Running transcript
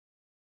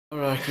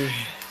Rocky.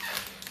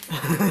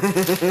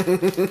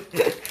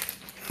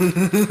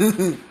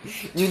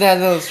 You had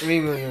those 3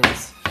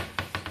 millions.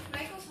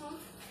 Michael's home.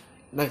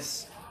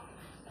 Nice.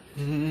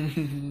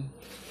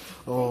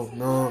 Oh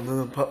no,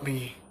 little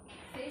puppy.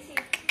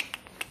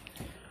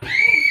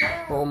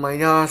 Oh my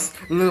gosh,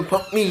 little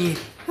puppy.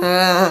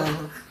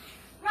 Ryan,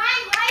 why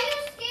are you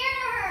scared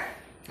of her?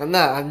 I'm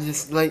not, I'm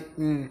just like,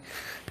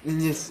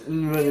 just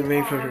running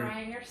away from her.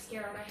 Ryan, you're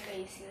scared of my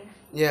face.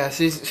 Yeah,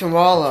 she's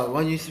Chihuahua.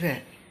 What do you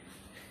expect?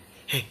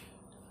 Hey.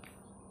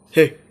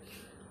 Hey.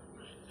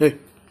 Hey.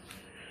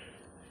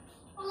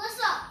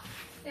 Melissa,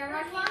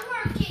 there's one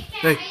more Kit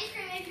Kat Hey. ice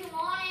cream if you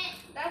want it.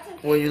 That's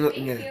okay. What are you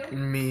looking Thank at? you.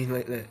 Me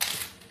like that.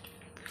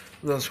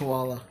 Little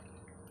Chihuahua.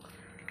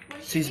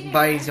 What's she She's eating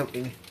biting now?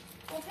 something.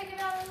 We'll pick it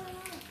out.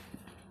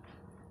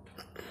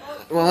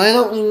 Well, I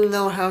don't even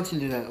know how to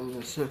do that,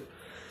 Melissa.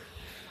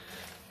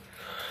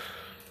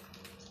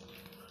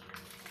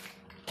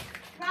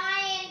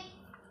 Ryan.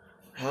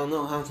 I don't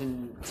know how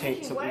to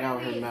take something out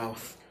of her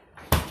mouth.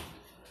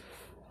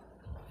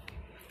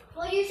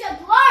 Well, you should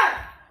learn.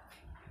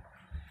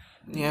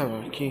 Yeah,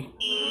 Rocky.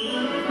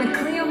 But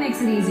Clio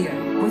makes it easier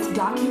with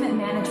document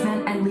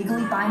management and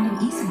legally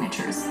binding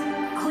e-signatures.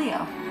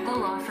 Clio, the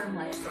law firm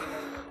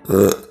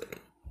lifesaver.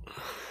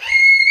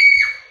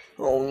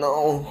 Oh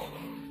no.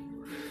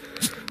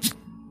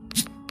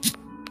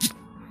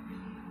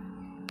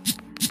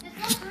 This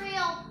looks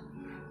real.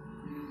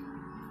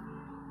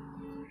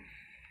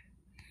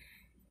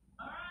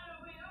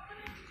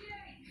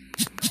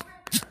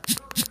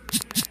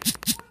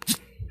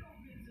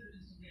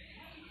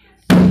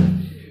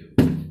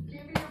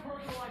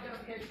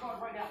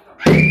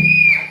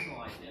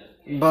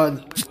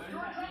 Bud.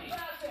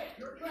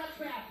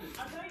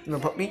 No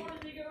puppy?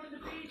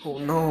 Oh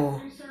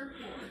no.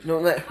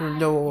 Don't let her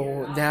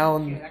go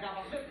down.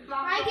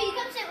 Ryan, can you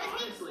come sit with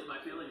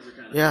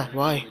me? Yeah,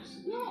 why?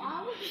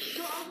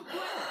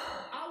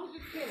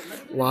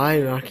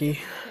 Why, Rocky?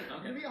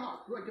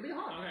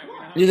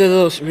 You did a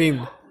little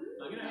scream.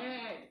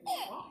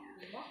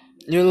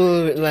 You're a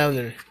little bit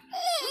louder.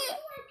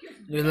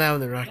 You're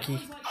louder, Rocky.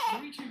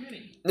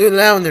 You're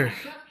louder.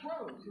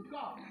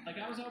 Like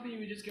I was hoping you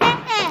would just go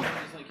just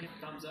like hit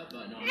the thumbs up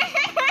button on it.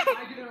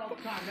 I do that all the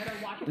time. Then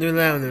I watch You're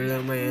louder,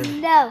 little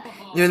man. No.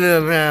 You're a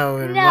little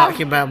louder, No.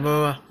 Rocky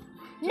Balboa.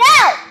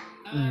 No.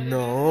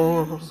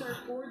 No.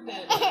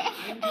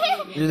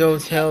 You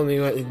don't tell me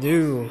what to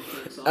do.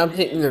 I'm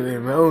taking the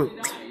remote.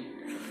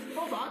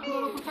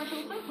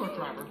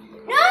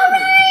 No,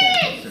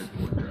 Ryan.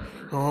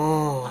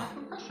 Oh.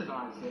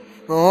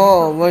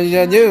 Oh, what did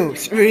I do?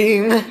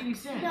 Scream. No.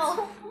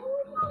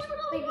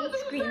 Wait, he's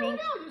screaming.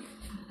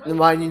 Then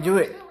why did you do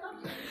it?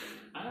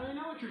 I don't even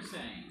know what you're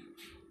saying.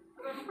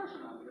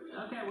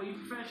 Okay, well you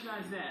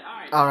professionalize that.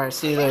 Alright. Alright,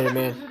 see you later,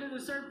 man.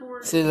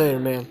 See you later,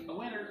 man.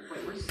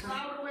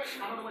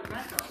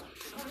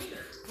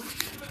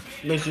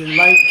 Make sure to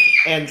like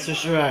and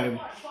subscribe.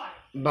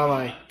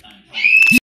 Bye-bye.